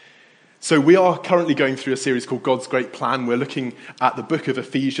So we are currently going through a series called God's Great Plan. We're looking at the book of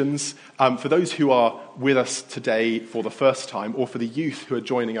Ephesians. For those who are with us today for the first time, or for the youth who are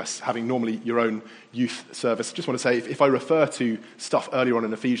joining us, having normally your own youth service, I just want to say, if I refer to stuff earlier on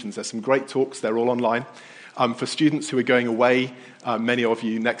in Ephesians, there's some great talks. They're all online. For students who are going away, many of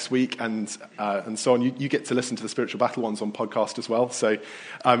you next week and so on, you get to listen to the Spiritual Battle ones on podcast as well. So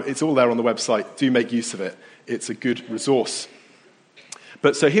it's all there on the website. Do make use of it. It's a good resource.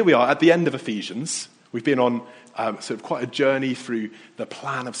 But so here we are at the end of Ephesians. We've been on sort of quite a journey through the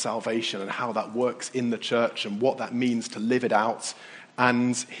plan of salvation and how that works in the church and what that means to live it out.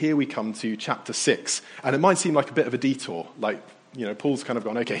 And here we come to chapter 6. And it might seem like a bit of a detour, like, you know, Paul's kind of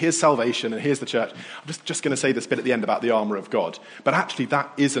gone, okay, here's salvation and here's the church. I'm just going to say this bit at the end about the armour of God. But actually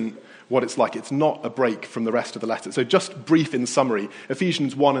that isn't what it's like. It's not a break from the rest of the letter. So just brief in summary,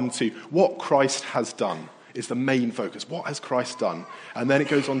 Ephesians 1 and 2, what Christ has done is the main focus. What has Christ done? And then it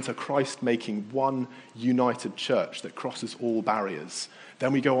goes on to Christ making one united church that crosses all barriers.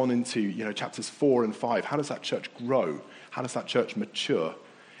 Then we go on into, chapters 4 and 5. How does that church grow? How does that church mature?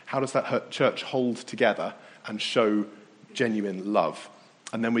 How does that church hold together and show genuine love?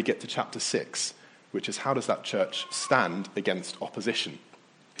 And then we get to chapter 6, which is how does that church stand against opposition?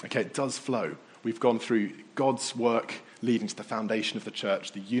 Okay, it does flow. We've gone through God's work leading to the foundation of the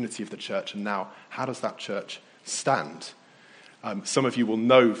church, the unity of the church, and now how does that church stand? Some of you will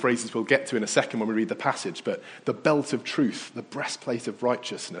know phrases we'll get to in a second when we read the passage, but the belt of truth, the breastplate of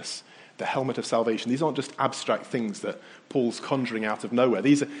righteousness, the helmet of salvation, these aren't just abstract things that Paul's conjuring out of nowhere.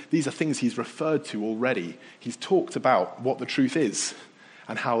 These are things he's referred to already. He's talked about what the truth is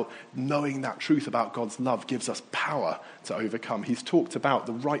and how knowing that truth about God's love gives us power to overcome. He's talked about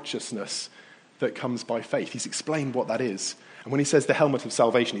the righteousness that comes by faith. He's explained what that is. And when he says the helmet of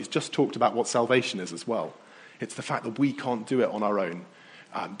salvation, he's just talked about what salvation is as well. It's the fact that we can't do it on our own,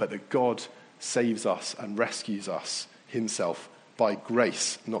 but that God saves us and rescues us himself by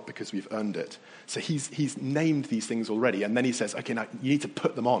grace, not because we've earned it. So he's named these things already, and then he says, okay, now you need to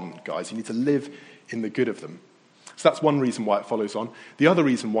put them on, guys. You need to live in the good of them. So that's one reason why it follows on. The other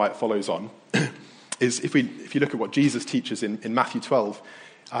reason why it follows on is if you look at what Jesus teaches in Matthew 12,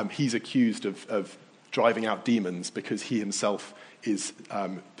 he's accused of driving out demons because he himself is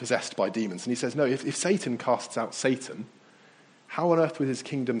possessed by demons. And he says, no, if Satan casts out Satan, how on earth will his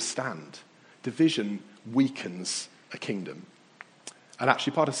kingdom stand? Division weakens a kingdom. And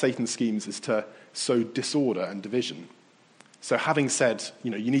actually part of Satan's schemes is to sow disorder and division. So having said,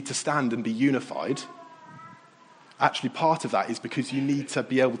 you need to stand and be unified, actually part of that is because you need to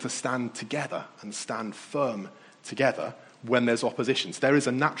be able to stand together and stand firm together when there's oppositions. There is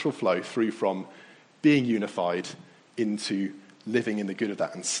a natural flow through from being unified into living in the good of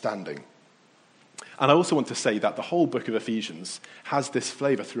that and standing. And I also want to say that the whole book of Ephesians has this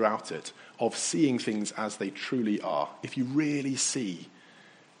flavour throughout it of seeing things as they truly are. If you really see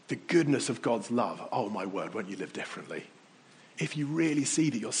the goodness of God's love, oh my word, won't you live differently? If you really see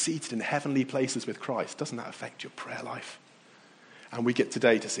that you're seated in heavenly places with Christ, doesn't that affect your prayer life? And we get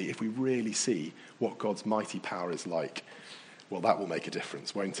today to see, if we really see what God's mighty power is like, well, that will make a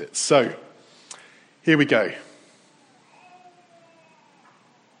difference, won't it? So, here we go.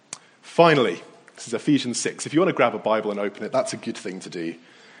 Finally, this is Ephesians 6. If you want to grab a Bible and open it, that's a good thing to do.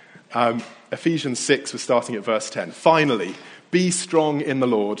 Ephesians 6, we're starting at verse 10. Finally, be strong in the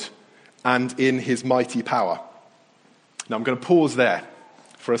Lord and in his mighty power. Now, I'm going to pause there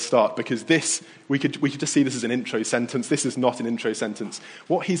for a start, because this, we could just see this as an intro sentence. This is not an intro sentence.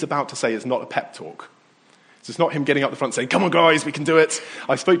 What he's about to say is not a pep talk. So it's not him getting up the front saying, come on guys, we can do it.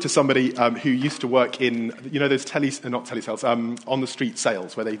 I spoke to somebody who used to work in, those on the street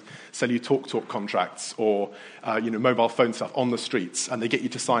sales where they sell you talk contracts or, mobile phone stuff on the streets, and they get you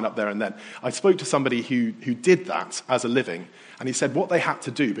to sign up there and then. I spoke to somebody who did that as a living, and he said what they had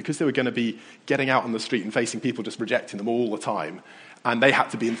to do, because they were going to be getting out on the street and facing people just rejecting them all the time, and they had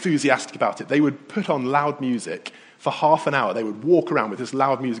to be enthusiastic about it, they would put on loud music. For half an hour, they would walk around with this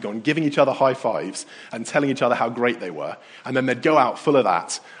loud music on, giving each other high fives and telling each other how great they were. And then they'd go out full of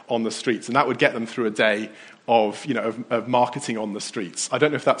that on the streets. And that would get them through a day of marketing on the streets. I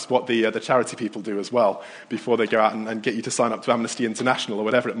don't know if that's what the charity people do as well before they go out and get you to sign up to Amnesty International or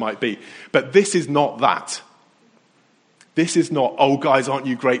whatever it might be. But this is not that. This is not, oh, guys, aren't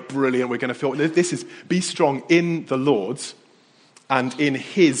you great, brilliant, we're going to feel... This is, be strong in the Lord and in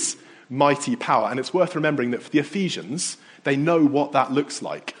his mighty power. And it's worth remembering that for the Ephesians, they know what that looks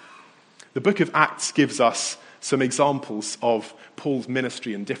like. The book of Acts gives us some examples of Paul's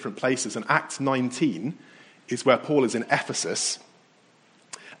ministry in different places. And Acts 19 is where Paul is in Ephesus.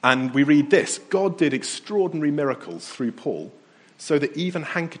 And we read this: God did extraordinary miracles through Paul, so that even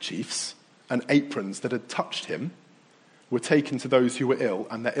handkerchiefs and aprons that had touched him were taken to those who were ill,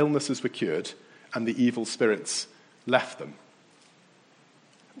 and their illnesses were cured, and the evil spirits left them.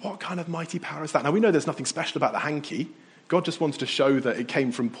 What kind of mighty power is that? Now, we know there's nothing special about the hanky. God just wanted to show that it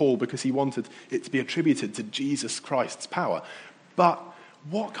came from Paul because he wanted it to be attributed to Jesus Christ's power. But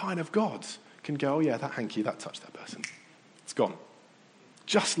what kind of God can go, oh yeah, that hanky, that touched that person. It's gone.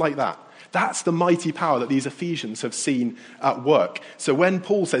 Just like that. That's the mighty power that these Ephesians have seen at work. So when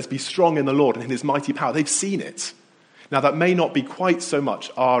Paul says, be strong in the Lord and in his mighty power, they've seen it. Now, that may not be quite so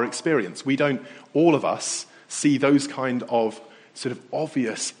much our experience. We don't, all of us, see those kind of sort of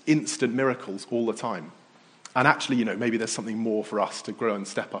obvious, instant miracles all the time. And actually, maybe there's something more for us to grow and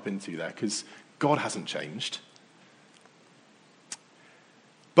step up into there, because God hasn't changed.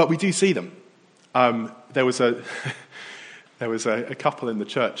 But we do see them. There was a couple in the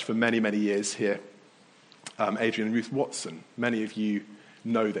church for many, many years here, Adrian and Ruth Watson. Many of you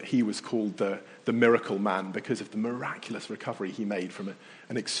know that he was called the miracle man because of the miraculous recovery he made from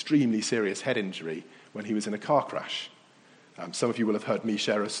an extremely serious head injury when he was in a car crash. Some of you will have heard me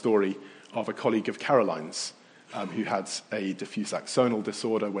share a story of a colleague of Caroline's who had a diffuse axonal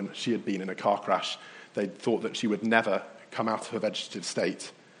disorder. When she had been in a car crash, they thought that she would never come out of her vegetative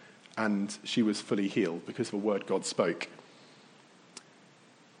state, and she was fully healed because of a word God spoke.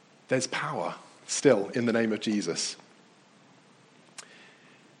 There's power still in the name of Jesus.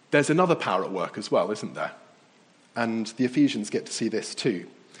 There's another power at work as well, isn't there? And the Ephesians get to see this too.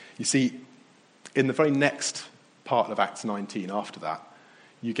 You see, in the very next part of Acts 19 after that,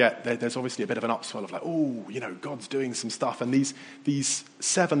 there's obviously a bit of an upswell of like, God's doing some stuff. And these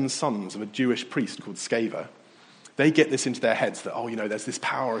 7 sons of a Jewish priest called Sceva, they get this into their heads that, there's this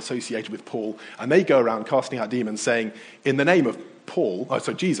power associated with Paul. And they go around casting out demons saying, in the name of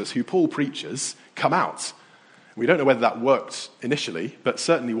Jesus, who Paul preaches, come out. We don't know whether that worked initially, but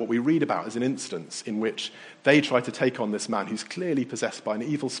certainly what we read about is an instance in which they try to take on this man who's clearly possessed by an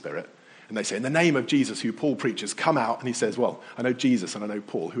evil spirit. And they say, in the name of Jesus, who Paul preaches, come out. And he says, well, I know Jesus and I know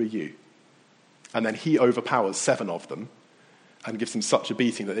Paul. Who are you? And then he overpowers 7 of them and gives them such a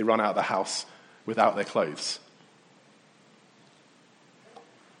beating that they run out of the house without their clothes.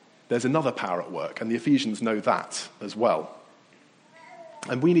 There's another power at work, and the Ephesians know that as well.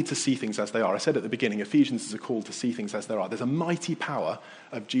 And we need to see things as they are. I said at the beginning, Ephesians is a call to see things as they are. There's a mighty power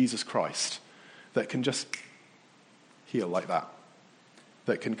of Jesus Christ that can just heal like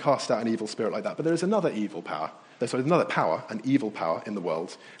that can cast out an evil spirit like that. But there is another power, an evil power in the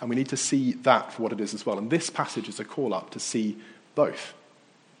world, and we need to see that for what it is as well. And this passage is a call up to see both.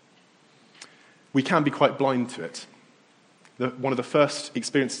 We can be quite blind to it. One of the first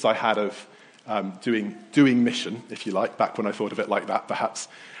experiences I had of doing mission, if you like, back when I thought of it like that, perhaps,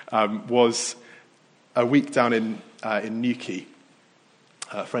 was a week down in Newquay.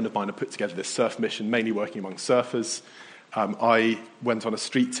 A friend of mine had put together this surf mission, mainly working among surfers. I went on a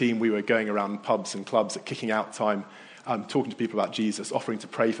street team. We were going around pubs and clubs at kicking out time, talking to people about Jesus, offering to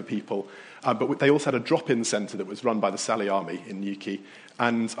pray for people. But they also had a drop-in centre that was run by the Sally Army in Newquay.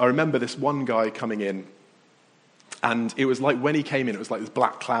 And I remember this one guy coming in, and it was like when he came in, it was like this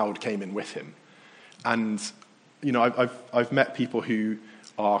black cloud came in with him. And, I've met people who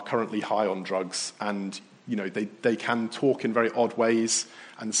are currently high on drugs, and, they can talk in very odd ways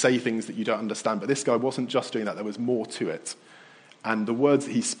and say things that you don't understand. But this guy wasn't just doing that. There was more to it. And the words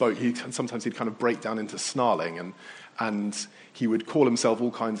that he spoke, sometimes he'd kind of break down into snarling, and he would call himself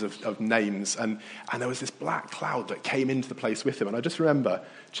all kinds of names. And there was this black cloud that came into the place with him. And I just remember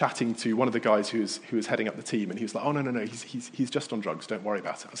chatting to one of the guys who was heading up the team, and he was like, oh, no, he's just on drugs, don't worry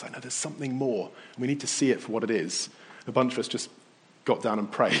about it. I was like, no, there's something more. We need to see it for what it is. A bunch of us just got down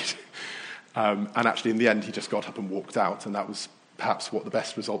and prayed. And actually, in the end, he just got up and walked out, and that was perhaps what the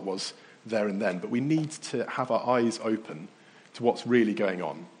best result was there and then. But we need to have our eyes open to what's really going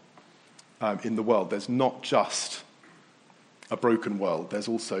on in the world. There's not just a broken world, there's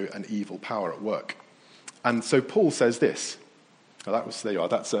also an evil power at work. And so Paul says this. There you are.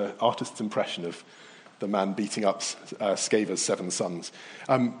 That's an artist's impression of the man beating up Scaeva's 7 sons.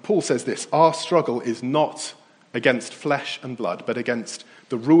 Paul says this: our struggle is not against flesh and blood, but against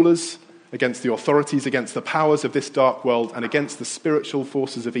the rulers, against the authorities, against the powers of this dark world, and against the spiritual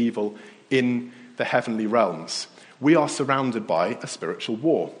forces of evil in the heavenly realms. We are surrounded by a spiritual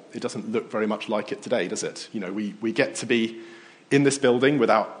war. It doesn't look very much like it today, does it? We get to be in this building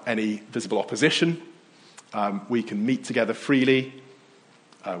without any visible opposition. We can meet together freely.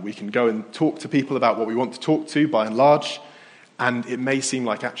 We can go and talk to people about what we want to talk to, by and large. And it may seem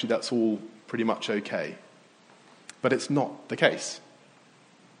like actually that's all pretty much okay. But it's not the case.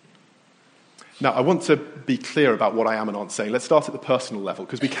 Now, I want to be clear about what I am and aren't saying. Let's start at the personal level,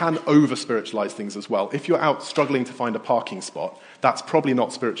 because we can over-spiritualize things as well. If you're out struggling to find a parking spot, that's probably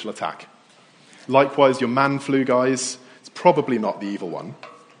not spiritual attack. Likewise, your man flu guys, it's probably not the evil one.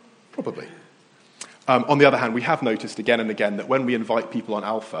 Probably. On the other hand, we have noticed again and again that when we invite people on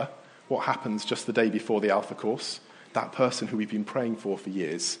Alpha, what happens just the day before the Alpha course? That person who we've been praying for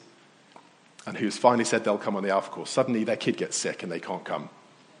years and who's finally said they'll come on the Alpha course, suddenly their kid gets sick and they can't come.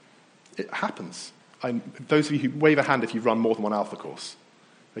 It happens. Those of you who wave a hand if you've run more than one Alpha course.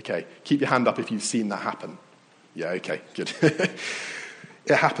 Okay, keep your hand up if you've seen that happen. Yeah, okay, good.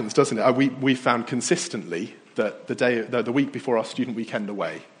 It happens, doesn't it? We found consistently that the week before our student weekend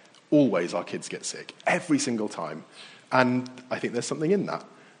away, always our kids get sick, every single time. And I think there's something in that.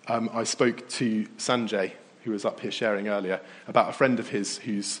 I spoke to Sanjay, who was up here sharing earlier, about a friend of his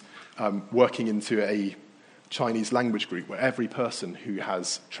who's working into a Chinese language group where every person who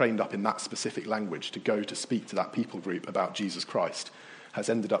has trained up in that specific language to go to speak to that people group about Jesus Christ has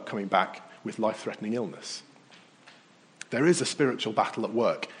ended up coming back with life-threatening illness. There is a spiritual battle at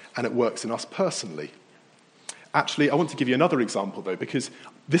work, and it works in us personally. Actually, I want to give you another example, though, because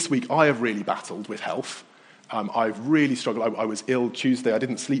this week I have really battled with health. I've really struggled. I was ill Tuesday. I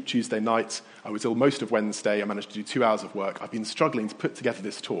didn't sleep Tuesday night. I was ill most of Wednesday. I managed to do 2 hours of work. I've been struggling to put together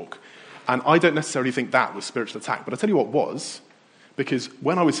this talk. And I don't necessarily think that was spiritual attack, but I'll tell you what was, because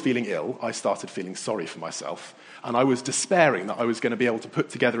when I was feeling ill, I started feeling sorry for myself, and I was despairing that I was going to be able to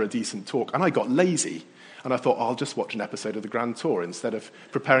put together a decent talk, and I got lazy, and I thought, I'll just watch an episode of The Grand Tour instead of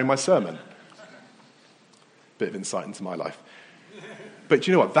preparing my sermon. Bit of insight into my life. But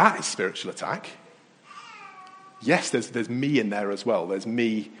do you know what? That is spiritual attack. Yes, there's me in there as well. There's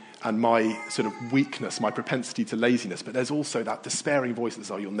me and my sort of weakness, my propensity to laziness, but there's also that despairing voice that says,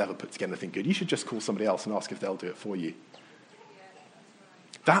 oh, you'll never put together anything good. You should just call somebody else and ask if they'll do it for you.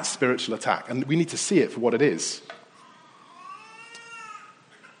 That's spiritual attack, and we need to see it for what it is.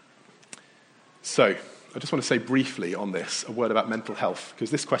 So, I just want to say briefly on this a word about mental health,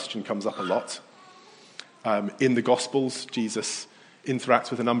 because this question comes up a lot. In the Gospels, Jesus interacts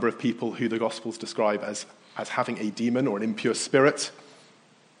with a number of people who the Gospels describe as having a demon or an impure spirit.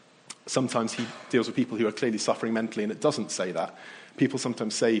 Sometimes he deals with people who are clearly suffering mentally, and it doesn't say that. People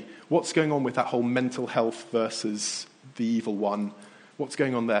sometimes say, what's going on with that whole mental health versus the evil one? What's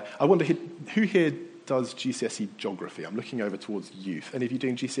going on there? I wonder, who here does GCSE geography? I'm looking over towards youth. Any of you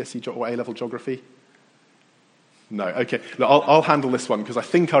doing GCSE or A-level geography? No, okay. Look, I'll handle this one, because I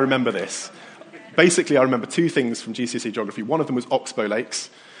think I remember this. Basically, I remember two things from GCSE geography. One of them was Oxbow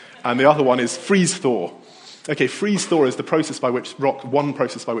Lakes, and the other one is freeze-thaw. Okay, freeze-thaw is one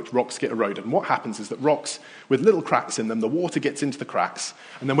process by which rocks get eroded. And what happens is that rocks with little cracks in them, the water gets into the cracks,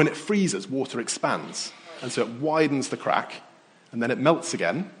 and then when it freezes, water expands. And so it widens the crack, and then it melts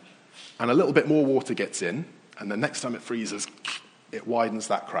again, and a little bit more water gets in, and the next time it freezes, it widens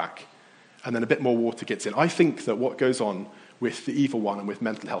that crack, and then a bit more water gets in. I think that what goes on with the evil one and with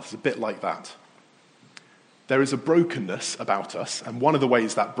mental health is a bit like that. There is a brokenness about us, and one of the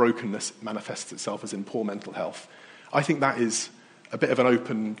ways that brokenness manifests itself is in poor mental health. I think that is a bit of an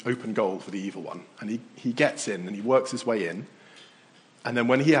open goal for the evil one. And he gets in and he works his way in. And then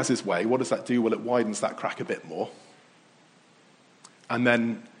when he has his way, what does that do? Well, it widens that crack a bit more. And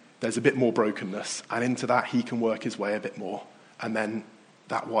then there's a bit more brokenness, and into that he can work his way a bit more. And then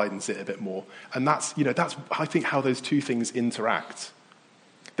that widens it a bit more. And that's I think, how those two things interact.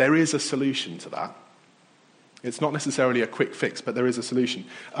 There is a solution to that. It's not necessarily a quick fix, but there is a solution.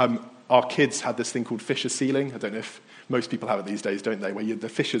 Our kids had this thing called fissure sealing. I don't know if most people have it these days, don't they? Where the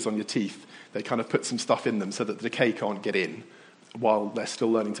fissures on your teeth, they kind of put some stuff in them so that the decay can't get in while they're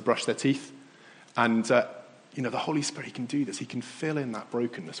still learning to brush their teeth. And, the Holy Spirit, he can do this. He can fill in that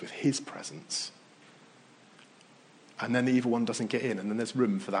brokenness with his presence. And then the evil one doesn't get in, and then there's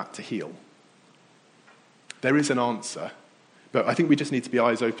room for that to heal. There is an answer. But I think we just need to be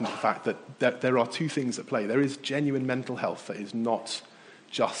eyes open to the fact that there are two things at play. There is genuine mental health that is not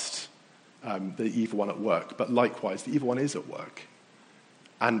just the evil one at work, but likewise, the evil one is at work.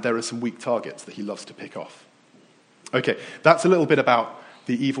 And there are some weak targets that he loves to pick off. Okay, that's a little bit about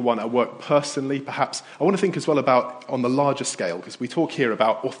the evil one at work personally, perhaps. I want to think as well about on the larger scale, because we talk here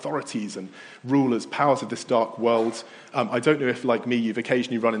about authorities and rulers, powers of this dark world. I don't know if, like me, you've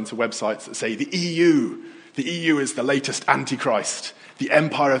occasionally run into websites that say the EU. The EU is the latest Antichrist, the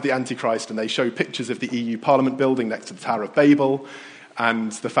empire of the Antichrist, and they show pictures of the EU Parliament building next to the Tower of Babel,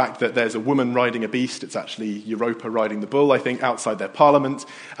 and the fact that there's a woman riding a beast. It's actually Europa riding the bull, I think, outside their parliament.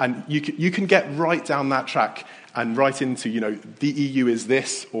 And you can get right down that track and right into, the EU is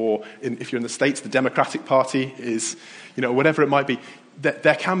this, or if you're in the States, the Democratic Party is, whatever it might be.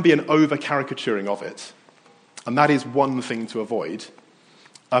 there can be an over-caricaturing of it, and that is one thing to avoid.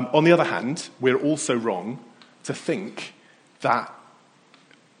 On the other hand, we're also wrong to think that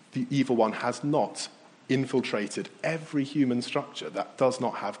the evil one has not infiltrated every human structure that does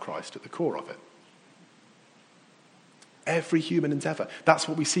not have Christ at the core of it. Every human endeavour. That's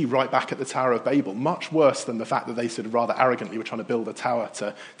what we see right back at the Tower of Babel. Much worse than the fact that they sort of rather arrogantly were trying to build a tower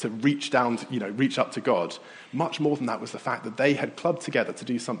to reach down, reach up to God. Much more than that was the fact that they had clubbed together to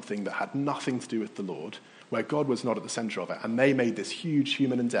do something that had nothing to do with the Lord, where God was not at the centre of it. And they made this huge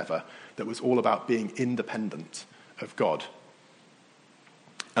human endeavour that was all about being independent of God.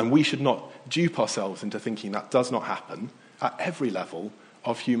 And we should not dupe ourselves into thinking that does not happen at every level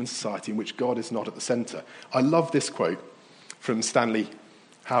of human society in which God is not at the centre. I love this quote from Stanley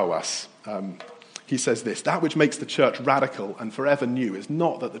Hauerwas. He says this: "That which makes the church radical and forever new is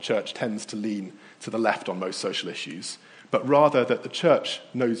not that the church tends to lean to the left on most social issues, but rather that the church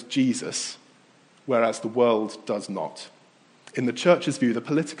knows Jesus, whereas the world does not. In the church's view, the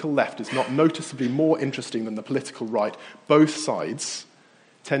political left is not noticeably more interesting than the political right. Both sides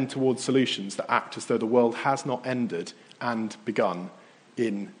tend towards solutions that act as though the world has not ended and begun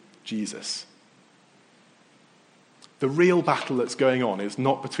in Jesus." The real battle that's going on is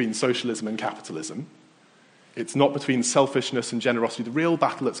not between socialism and capitalism. It's not between selfishness and generosity. The real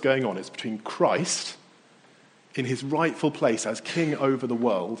battle that's going on is between Christ in his rightful place as king over the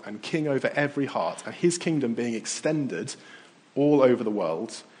world and king over every heart, and his kingdom being extended all over the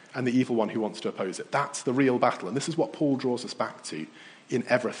world, and the evil one who wants to oppose it. That's the real battle. And this is what Paul draws us back to in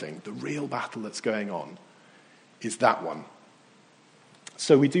everything. The real battle that's going on is that one.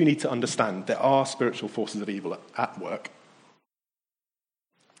 So we do need to understand there are spiritual forces of evil at work.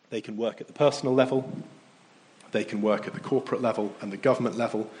 They can work at the personal level, they can work at the corporate level and the government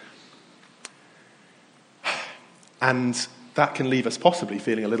level. And that can leave us possibly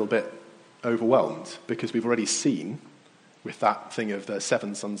feeling a little bit overwhelmed, because we've already seen with that thing of the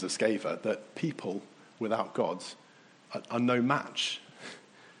 7 sons of Sceva that people without God are no match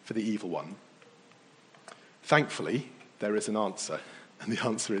for the evil one. Thankfully, there is an answer. And the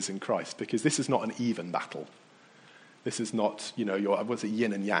answer is in Christ, because this is not an even battle. This is not, what's it,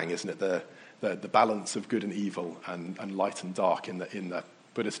 yin and yang, isn't it? The balance of good and evil and light and dark in the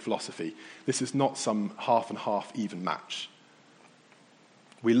Buddhist philosophy. This is not some half and half even match.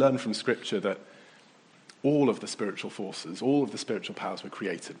 We learn from Scripture that all of the spiritual forces, all of the spiritual powers were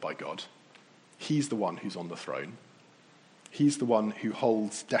created by God. He's the one who's on the throne. He's the one who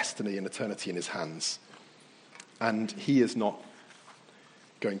holds destiny and eternity in his hands. And he is not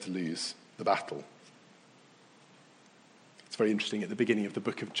going to lose the battle. It's very interesting. At the beginning of the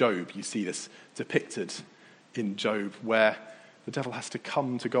book of Job, you see this depicted in Job, where the devil has to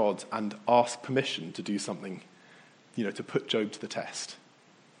come to God and ask permission to do something, to put Job to the test.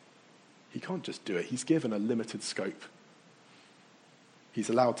 He can't just do it. He's given a limited scope. He's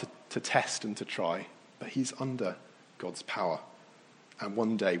allowed to test and to try, but he's under God's power. And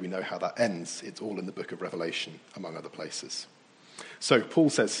one day we know how that ends. It's all in the book of Revelation, among other places. So Paul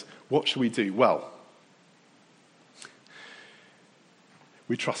says, what shall we do? Well,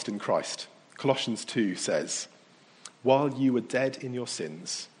 we trust in Christ. Colossians 2 says, while you were dead in your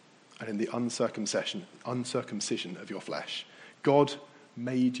sins and in the uncircumcision of your flesh, God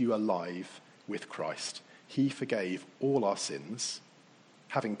made you alive with Christ. He forgave all our sins,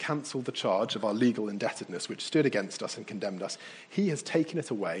 having cancelled the charge of our legal indebtedness which stood against us and condemned us. He has taken it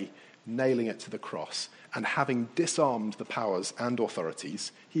away, nailing it to the cross, and having disarmed the powers and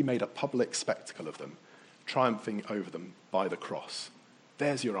authorities, he made a public spectacle of them, triumphing over them by the cross.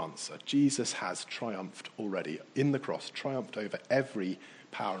 There's your answer. Jesus has triumphed already in the cross, triumphed over every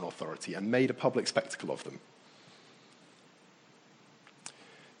power and authority, and made a public spectacle of them.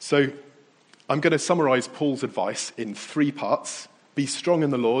 So I'm going to summarize Paul's advice in 3 parts. Be strong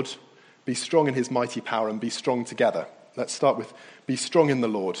in the Lord, be strong in his mighty power, and be strong together. Let's start with be strong in the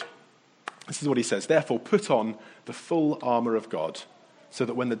Lord. This is what he says. Therefore, put on the full armour of God, so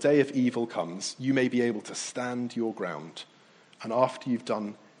that when the day of evil comes, you may be able to stand your ground. And after you've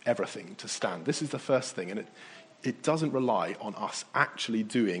done everything, to stand. This is the first thing, and it doesn't rely on us actually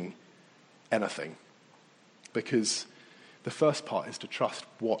doing anything, because the first part is to trust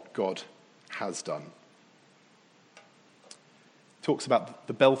what God has done. It talks about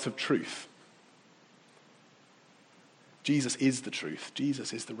the belt of truth. Jesus is the truth.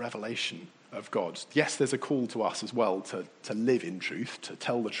 Jesus is the revelation of God. Yes, there's a call to us as well to live in truth, to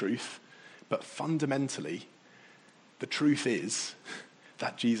tell the truth, but fundamentally, the truth is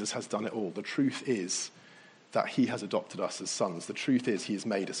that Jesus has done it all. The truth is that he has adopted us as sons. The truth is he has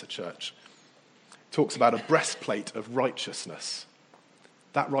made us a church. It talks about a breastplate of righteousness.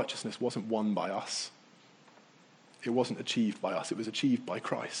 that righteousness wasn't won by us. It wasn't achieved by us. It was achieved by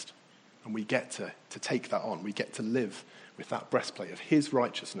Christ. And we get to take that on. We get to live with that breastplate of his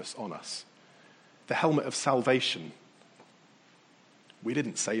righteousness on us. The helmet of salvation. We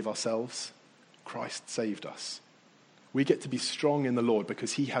didn't save ourselves. Christ saved us. We get to be strong in the Lord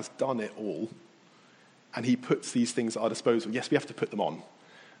because he has done it all. And he puts these things at our disposal. Yes, we have to put them on,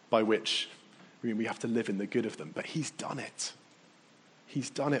 by which we have to live in the good of them. But he's done it. He's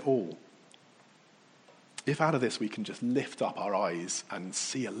done it all. If out of this we can just lift up our eyes and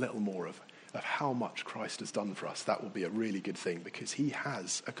see a little more of how much Christ has done for us, that will be a really good thing, because he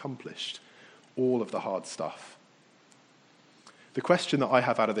has accomplished all of the hard stuff. The question that I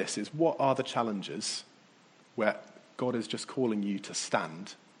have out of this is, what are the challenges where God is just calling you to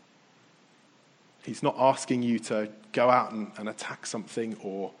stand? He's not asking you to go out and attack something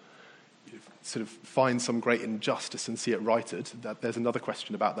or sort of find some great injustice and see it righted. There's another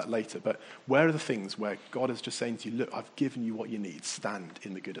question about that later. But where are the things where God is just saying to you, look, I've given you what you need. Stand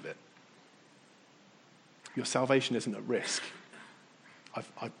in the good of it. Your salvation isn't at risk.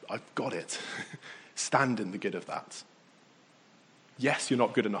 I've got it. Stand in the good of that. Yes, you're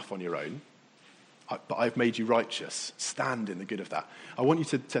not good enough on your own, but I've made you righteous. Stand in the good of that. I want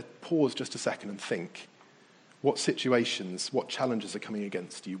you to pause just a second and think, what situations, what challenges are coming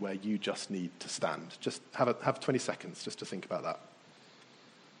against you where you just need to stand? Just have 20 seconds just to think about that.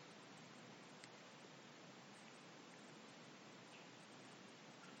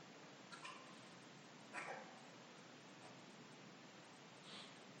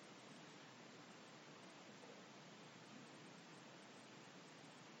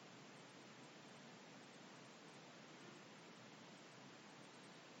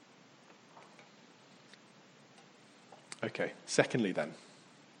 Okay, secondly then.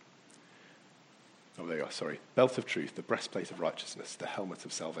 Oh, there you are, sorry. Belt of truth, the breastplate of righteousness, the helmet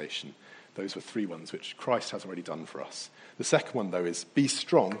of salvation. Those were three ones which Christ has already done for us. The second one, though, is be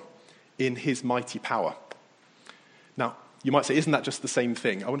strong in his mighty power. Now, you might say, isn't that just the same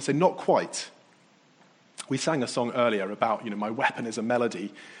thing? I want to say, not quite. We sang a song earlier about, my weapon is a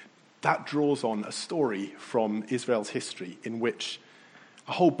melody. That draws on a story from Israel's history in which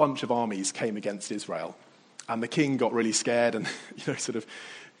a whole bunch of armies came against Israel. And the king got really scared and, sort of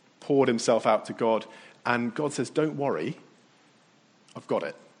poured himself out to God. And God says, don't worry, I've got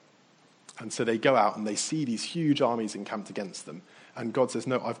it. And so they go out and they see these huge armies encamped against them. And God says,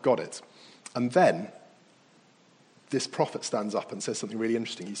 no, I've got it. And then this prophet stands up and says something really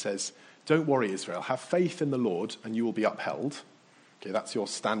interesting. He says, don't worry, Israel, have faith in the Lord and you will be upheld. Okay, that's your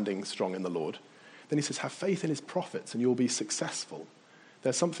standing strong in the Lord. Then he says, have faith in his prophets and you will be successful.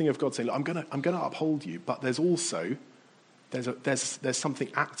 There's something of God saying, look, I'm going to uphold you, but there's also there's something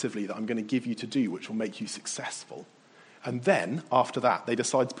actively that I'm going to give you to do which will make you successful. And then after that, they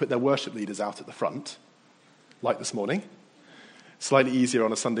decide to put their worship leaders out at the front, like this morning. Slightly easier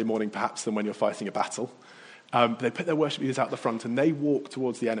on a Sunday morning perhaps than when you're fighting a battle. They put their worship leaders out the front and they walk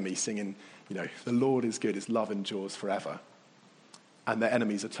towards the enemy singing, the Lord is good, his love endures forever. And their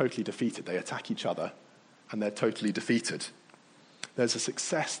enemies are totally defeated. They attack each other and they're totally defeated. There's a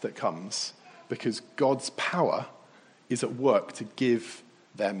success that comes because God's power is at work to give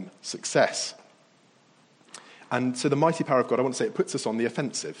them success. And so the mighty power of God, I want to say, it puts us on the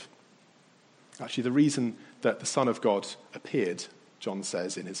offensive. Actually, the reason that the Son of God appeared, John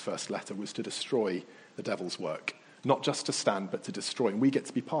says in his first letter, was to destroy the devil's work. Not just to stand, but to destroy. And we get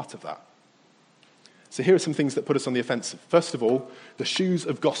to be part of that. So here are some things that put us on the offensive. First of all, the shoes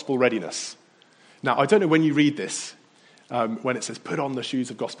of gospel readiness. Now, I don't know when you read this, when it says, put on the shoes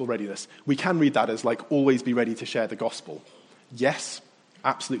of gospel readiness. We can read that as like, always be ready to share the gospel. Yes,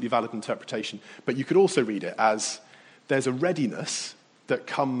 absolutely valid interpretation. But you could also read it as, there's a readiness that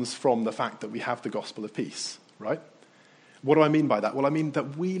comes from the fact that we have the gospel of peace, right? What do I mean by that? Well, I mean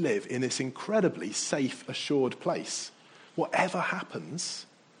that we live in this incredibly safe, assured place. Whatever happens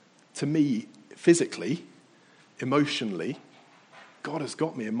to me physically, emotionally, God has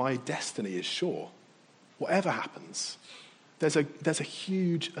got me and my destiny is sure. Whatever happens, there's a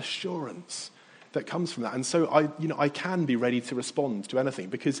huge assurance that comes from that. And so I can be ready to respond to anything,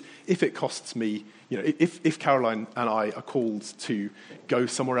 because if it costs me, if Caroline and I are called to go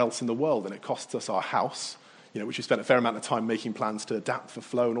somewhere else in the world and it costs us our house, which we spent a fair amount of time making plans to adapt for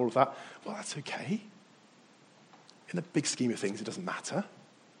flow and all of that, well, that's okay. In the big scheme of things, it doesn't matter.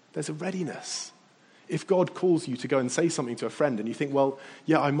 There's a readiness. If God calls you to go and say something to a friend and you think, well,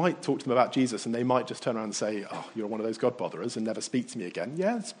 yeah, I might talk to them about Jesus and they might just turn around and say, oh, you're one of those God botherers and never speak to me again.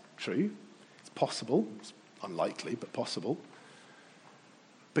 Yeah, it's true. It's possible. It's unlikely, but possible.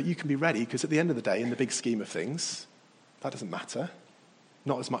 But you can be ready, because at the end of the day, in the big scheme of things, that doesn't matter.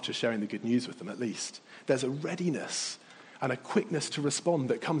 not as much as sharing the good news with them, at least. There's a readiness and a quickness to respond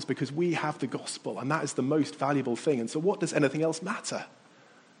that comes because we have the gospel, and that is the most valuable thing. And so what does anything else matter?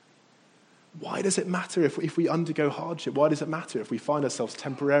 Why does it matter if we undergo hardship? Why does it matter if we find ourselves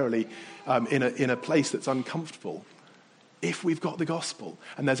temporarily in a place that's uncomfortable? If we've got the gospel,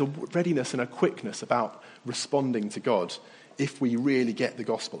 and there's a readiness and a quickness about responding to God, if we really get the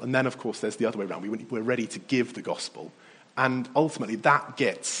gospel. And then, of course, there's the other way around. We're ready to give the gospel. And ultimately, that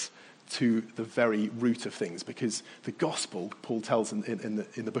gets to the very root of things, because the gospel, Paul tells in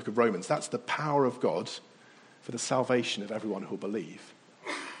the book of Romans, that's the power of God for the salvation of everyone who will believe.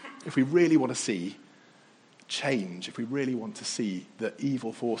 If we really want to see change, if we really want to see the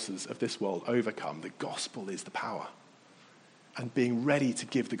evil forces of this world overcome, the gospel is the power. And being ready to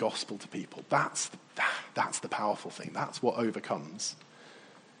give the gospel to people, that's the powerful thing. That's what overcomes.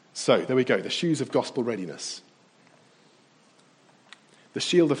 So, there we go, the shoes of gospel readiness. The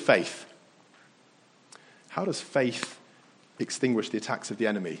shield of faith. How does faith extinguish the attacks of the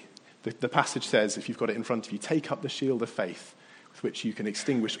enemy? The passage says, if you've got it in front of you, take up the shield of faith, with which you can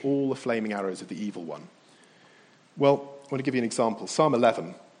extinguish all the flaming arrows of the evil one. Well, I want to give you an example. Psalm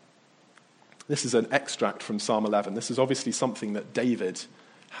 11. This is an extract from Psalm 11. This is obviously something that David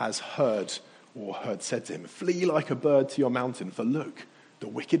has heard said to him. Flee like a bird to your mountain, for look, the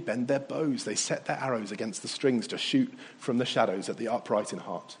wicked bend their bows. They set their arrows against the strings to shoot from the shadows at the upright in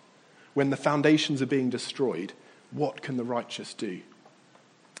heart. When the foundations are being destroyed, what can the righteous do?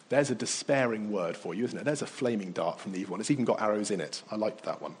 There's a despairing word for you, isn't it? There's a flaming dart from the evil one. It's even got arrows in it. I liked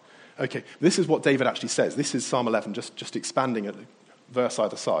that one. Okay, this is what David actually says. This is Psalm 11, just expanding a verse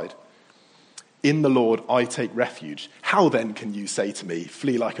either side. In the Lord I take refuge. How then can you say to me,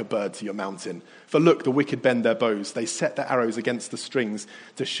 flee like a bird to your mountain? For look, the wicked bend their bows. They set their arrows against the strings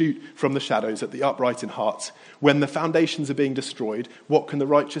to shoot from the shadows at the upright in heart. When the foundations are being destroyed, what can the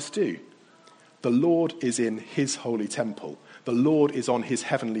righteous do? The Lord is in his holy temple. The Lord is on his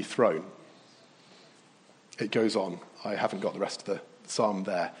heavenly throne. It goes on. I haven't got the rest of the psalm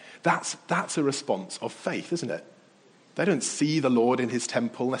there. That's a response of faith, isn't it? They don't see the Lord in his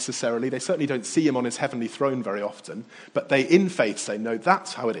temple necessarily. They certainly don't see him on his heavenly throne very often. But they, in faith, say, no,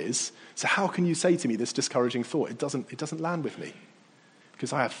 that's how it is. So how can you say to me this discouraging thought? It doesn't land with me.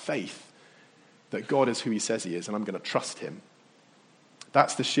 Because I have faith that God is who he says he is, and I'm going to trust him.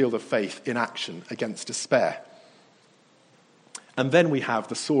 That's the shield of faith in action against despair. And then we have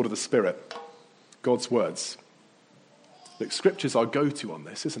the sword of the Spirit, God's words. Look, Scripture's our go-to on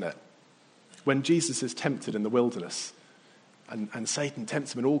this, isn't it? When Jesus is tempted in the wilderness, and Satan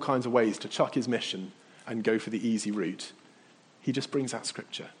tempts him in all kinds of ways to chuck his mission and go for the easy route, he just brings out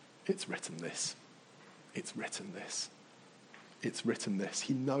Scripture. It's written this. It's written this. It's written this.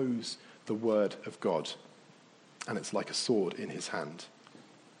 He knows the word of God, and it's like a sword in his hand.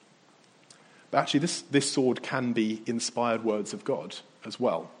 But actually, this sword can be inspired words of God as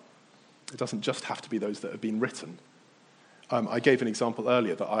well. It doesn't just have to be those that have been written. I gave an example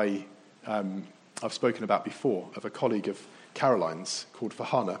earlier that I've spoken about before, of a colleague of Caroline's called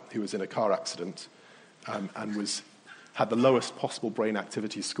Fahana, who was in a car accident and had the lowest possible brain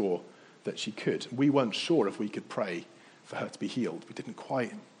activity score that she could. We weren't sure if we could pray for her to be healed. We didn't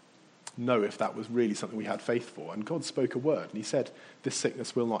quite know if that was really something we had faith for. And God spoke a word, and he said, this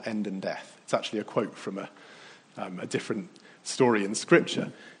sickness will not end in death. It's actually a quote from a different story in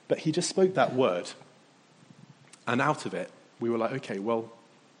Scripture. But he just spoke that word, and out of it, we were like, okay, well,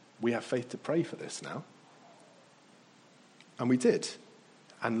 we have faith to pray for this now. And we did.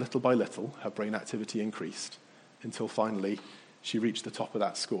 And little by little, her brain activity increased until finally she reached the top of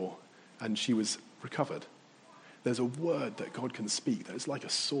that score and she was recovered. There's a word that God can speak that is like a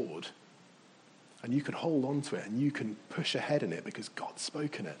sword. And you can hold on to it and you can push ahead in it because God's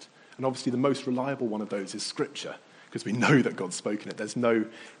spoken it. And obviously the most reliable one of those is Scripture, because we know that God's spoken it. There's no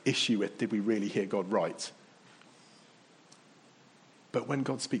issue with, did we really hear God right? But when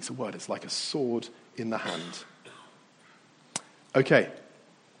God speaks a word, it's like a sword in the hand. Okay.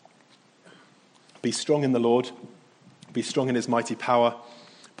 Be strong in the Lord. Be strong in his mighty power.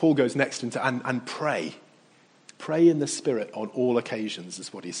 Paul goes next into, and pray. Pray in the Spirit on all occasions,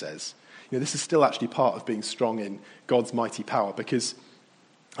 is what he says. You know, this is still actually part of being strong in God's mighty power, because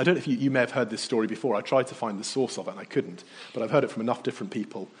I don't know if you may have heard this story before. I tried to find the source of it, and I couldn't. But I've heard it from enough different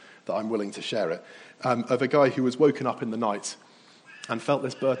people that I'm willing to share it. Of a guy who was woken up in the night and felt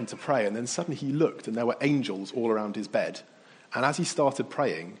this burden to pray, and then suddenly he looked, and there were angels all around his bed. And as he started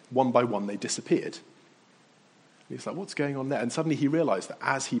praying, one by one, they disappeared. And he was like, what's going on there? And suddenly he realized that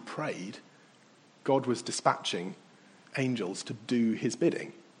as he prayed, God was dispatching angels to do his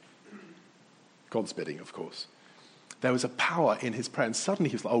bidding. God's bidding, of course. there was a power in his prayer. And suddenly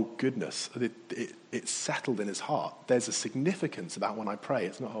he was like, oh, goodness, it settled in his heart. There's a significance about when I pray.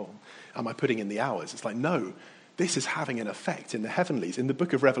 It's not, oh, am I putting in the hours? It's like, no, this is having an effect in the heavenlies. In the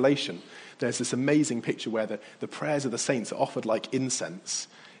book of Revelation, there's this amazing picture where the prayers of the saints are offered like incense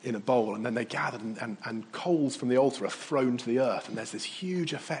in a bowl, and then they're gathered and coals from the altar are thrown to the earth, and there's this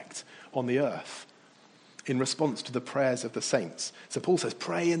huge effect on the earth in response to the prayers of the saints. So Paul says,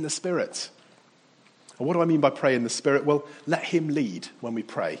 pray in the Spirit. And what do I mean by pray in the Spirit? Well, let him lead when we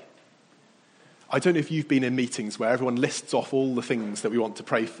pray. I don't know if you've been in meetings where everyone lists off all the things that we want to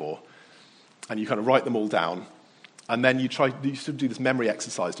pray for, and you kind of write them all down, and then you sort of do this memory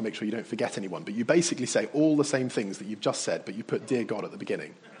exercise to make sure you don't forget anyone, but you basically say all the same things that you've just said, but you put "Dear God" at the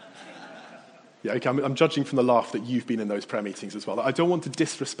beginning. Yeah, okay, I'm judging from the laugh that you've been in those prayer meetings as well. I don't want to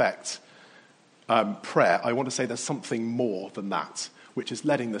disrespect prayer. I want to say there's something more than that, which is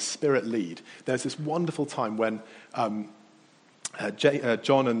letting the Spirit lead. There's this wonderful time when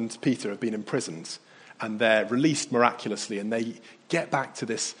John and Peter have been imprisoned, and they're released miraculously, and they get back to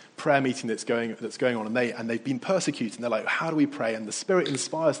this prayer meeting that's going on, and they've been persecuted, and they're like, how do we pray? And the Spirit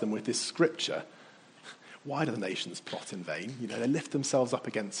inspires them with this scripture. Why do the nations plot in vain? You know, they lift themselves up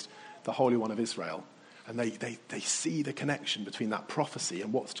against the Holy One of Israel, and they see the connection between that prophecy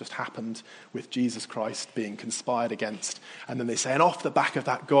and what's just happened with Jesus Christ being conspired against. And then they say, and off the back of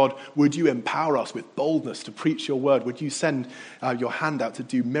that, God, would you empower us with boldness to preach your word? Would you send your hand out to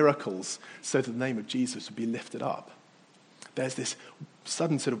do miracles so that the name of Jesus would be lifted up? There's this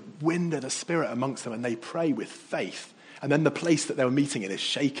sudden sort of wind of the Spirit amongst them, and they pray with faith. And then the place that they were meeting in is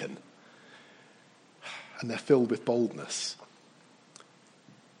shaken, and they're filled with boldness.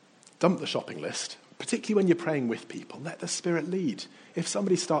 Dump the shopping list, particularly when you're praying with people. Let the Spirit lead. If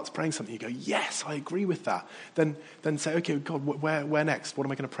somebody starts praying something, you go, yes, I agree with that. Then say, okay, God, where next? What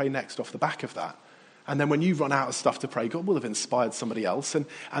am I going to pray next off the back of that? And then when you run out of stuff to pray, God will have inspired somebody else. And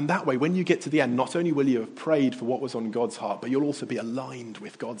that way, when you get to the end, not only will you have prayed for what was on God's heart, but you'll also be aligned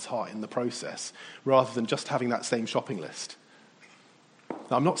with God's heart in the process, rather than just having that same shopping list.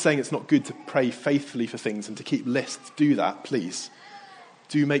 Now, I'm not saying it's not good to pray faithfully for things and to keep lists. Do that, please.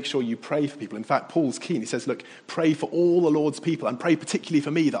 Do make sure you pray for people. In fact, Paul's keen. He says, look, pray for all the Lord's people, and pray particularly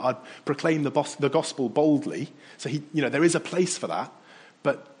for me that I'd proclaim the gospel boldly. So there is a place for that,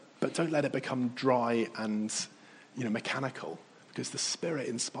 but don't let it become dry and mechanical, because the Spirit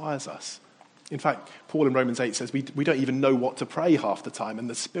inspires us. In fact, Paul in Romans 8 says we don't even know what to pray half the time, and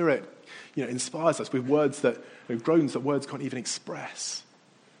the Spirit inspires us with words groans that words can't even express.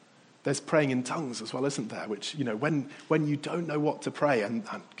 There's praying in tongues as well, isn't there? Which, when you don't know what to pray, and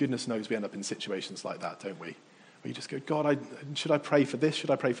goodness knows we end up in situations like that, don't we? Where you just go, God, should I pray for this? Should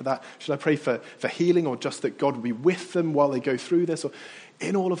I pray for that? Should I pray for healing, or just that God will be with them while they go through this? Or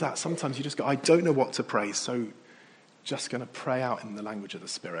in all of that, sometimes you just go, I don't know what to pray, so just going to pray out in the language of the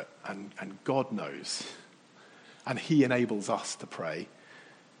Spirit. And God knows. And he enables us to pray.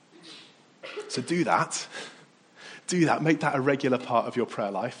 So do that. Do that. Make that a regular part of your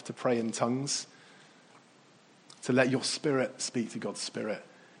prayer life, to pray in tongues, to let your spirit speak to God's Spirit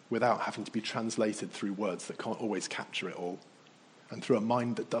without having to be translated through words that can't always capture it all, and through a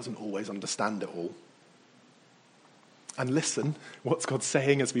mind that doesn't always understand it all. And listen, what's God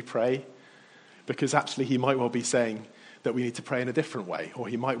saying as we pray? Because actually he might well be saying that we need to pray in a different way, or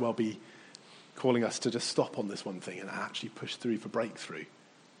he might well be calling us to just stop on this one thing and actually push through for breakthrough.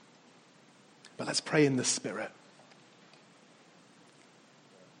 But let's pray in the Spirit.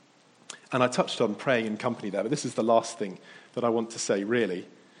 And I touched on praying in company there, but this is the last thing that I want to say, really,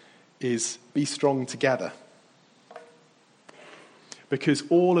 is be strong together. Because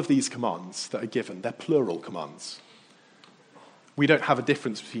all of these commands that are given, they're plural commands. We don't have a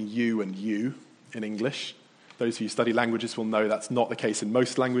difference between you and you in English. Those who study languages will know that's not the case in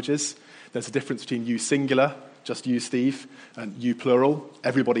most languages. There's a difference between you singular, just you, Steve, and you plural,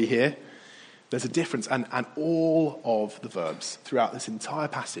 everybody here. There's a difference, and all of the verbs throughout this entire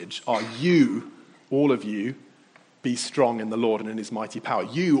passage are you, all of you, be strong in the Lord and in his mighty power.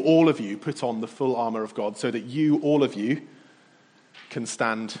 You, all of you, put on the full armor of God so that you, all of you, can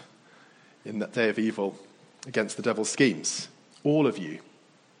stand in that day of evil against the devil's schemes. All of you.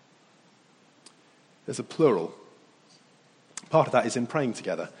 There's a plural. Part of that is in praying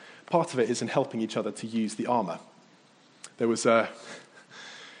together. Part of it is in helping each other to use the armor. There was a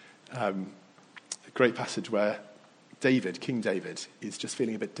great passage where King David, is just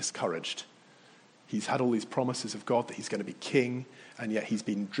feeling a bit discouraged. He's had all these promises of God that he's going to be king, and yet he's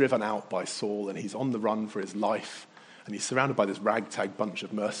been driven out by Saul, and he's on the run for his life, and he's surrounded by this ragtag bunch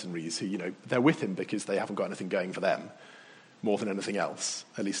of mercenaries who, they're with him because they haven't got anything going for them, more than anything else,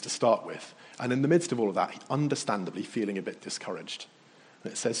 at least to start with. And in the midst of all of that, understandably feeling a bit discouraged.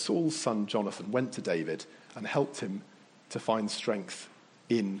 And it says, Saul's son Jonathan went to David and helped him to find strength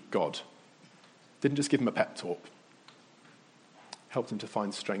in God. Didn't just give him a pep talk. Helped him to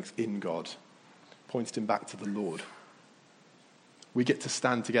find strength in God. Pointed him back to the Lord. We get to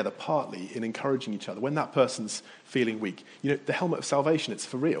stand together partly in encouraging each other. When that person's feeling weak, the helmet of salvation, it's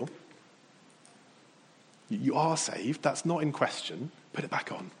for real. You are saved. That's not in question. Put it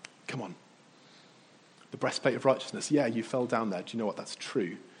back on. Come on. The breastplate of righteousness. Yeah, you fell down there. Do you know what? That's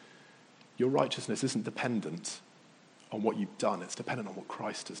true. Your righteousness isn't dependent on what you've done. It's dependent on what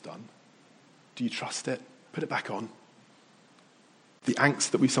Christ has done. Do you trust it? Put it back on. The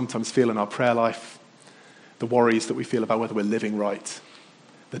angst that we sometimes feel in our prayer life, the worries that we feel about whether we're living right,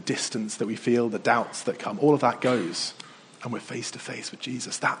 the distance that we feel, the doubts that come, all of that goes, and we're face to face with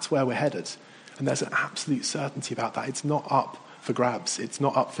Jesus. That's where we're headed. And there's an absolute certainty about that. It's not up for grabs. It's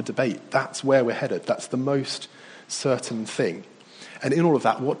not up for debate. That's where we're headed. That's the most certain thing. And in all of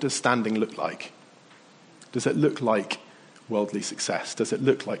that, what does standing look like? Does it look like worldly success? Does it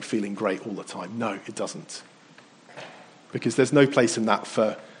look like feeling great all the time? No, it doesn't. Because there's no place in that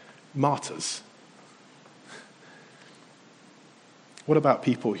for martyrs. What about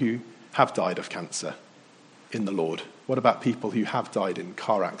people who have died of cancer in the Lord? What about people who have died in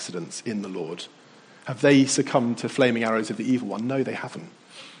car accidents in the Lord? Have they succumbed to flaming arrows of the evil one? No, they haven't.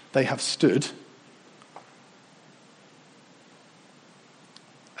 They have stood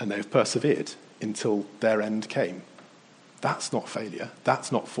and they have persevered until their end came. That's not failure.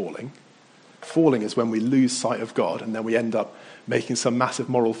 That's not falling. Falling is when we lose sight of God and then we end up making some massive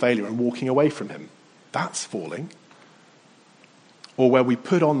moral failure and walking away from him. That's falling. Or where we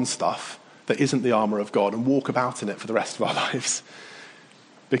put on stuff that isn't the armour of God and walk about in it for the rest of our lives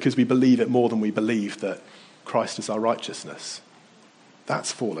because we believe it more than we believe that Christ is our righteousness.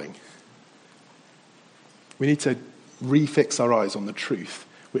 That's falling. We need to refix our eyes on the truth,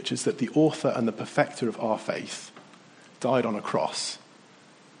 which is that the author and the perfecter of our faith died on a cross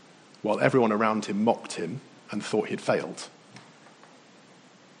while everyone around him mocked him and thought he'd failed.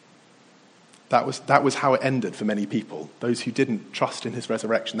 That was how it ended for many people. Those who didn't trust in his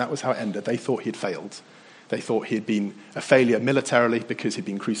resurrection, that was how it ended. They thought he'd failed. They thought he'd been a failure militarily because he'd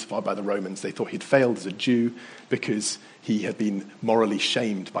been crucified by the Romans. They thought he'd failed as a Jew because he had been morally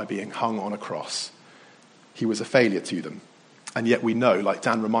shamed by being hung on a cross. He was a failure to them. And yet we know, like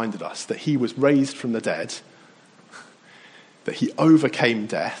Dan reminded us, that he was raised from the dead, that he overcame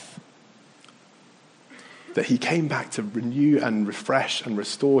death, that he came back to renew and refresh and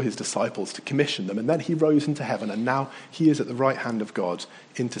restore his disciples, to commission them, and then he rose into heaven, and now he is at the right hand of God,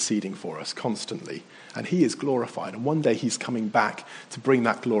 interceding for us constantly. And he is glorified, and one day he's coming back to bring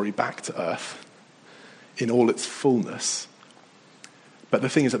that glory back to earth in all its fullness. But the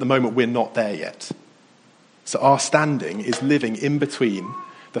thing is, at the moment, we're not there yet. So our standing is living in between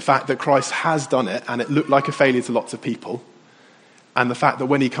the fact that Christ has done it, and it looked like a failure to lots of people, and the fact that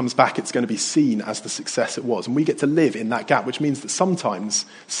when he comes back, it's going to be seen as the success it was. And we get to live in that gap, which means that sometimes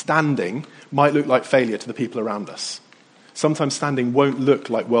standing might look like failure to the people around us. Sometimes standing won't look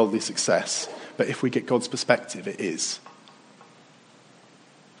like worldly success, but if we get God's perspective, it is.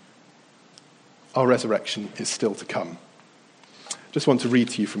 Our resurrection is still to come. Just want to read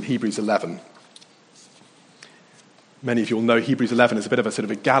to you from Hebrews 11. Many of you will know Hebrews 11 is a bit of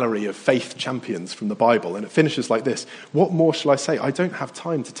a gallery of faith champions from the Bible, and it finishes like this. What more shall I say? I don't have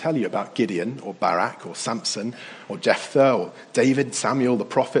time to tell you about Gideon or Barak or Samson or Jephthah or David, Samuel, the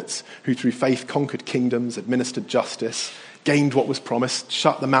prophets, who through faith conquered kingdoms, administered justice, gained what was promised,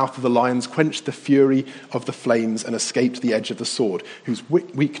 shut the mouth of the lions, quenched the fury of the flames, and escaped the edge of the sword, whose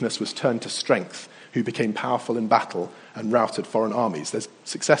weakness was turned to strength, who became powerful in battle and routed foreign armies. There's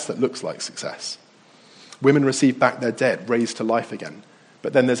success that looks like success. Women received back their dead, raised to life again.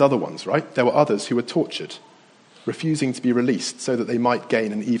 But then there's other ones, right? There were others who were tortured, refusing to be released so that they might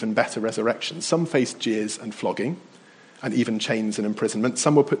gain an even better resurrection. Some faced jeers and flogging, and even chains and imprisonment.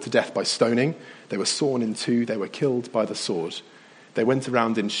 Some were put to death by stoning. They were sawn in two. They were killed by the sword. They went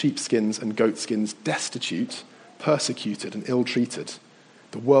around in sheepskins and goatskins, destitute, persecuted, and ill-treated.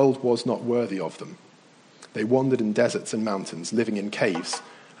 The world was not worthy of them. They wandered in deserts and mountains, living in caves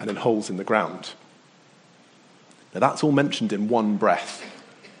and in holes in the ground. Now that's all mentioned in one breath.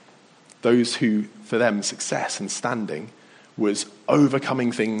 Those who, for them, success and standing was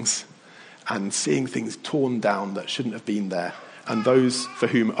overcoming things and seeing things torn down that shouldn't have been there. And those for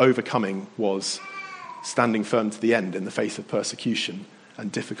whom overcoming was standing firm to the end in the face of persecution and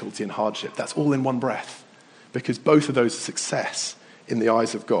difficulty and hardship. That's all in one breath, because both of those are success in the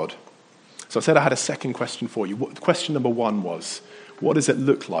eyes of God. So I said I had a second question for you. Question number one was, what does it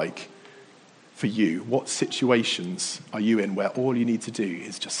look like for you? What situations are you in where all you need to do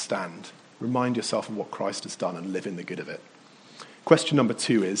is just stand, remind yourself of what Christ has done and live in the good of it? Question number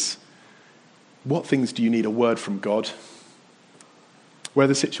two is, what things do you need a word from God? Where are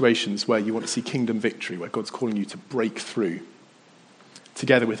the situations where you want to see kingdom victory, where God's calling you to break through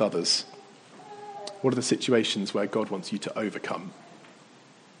together with others? What are the situations where God wants you to overcome?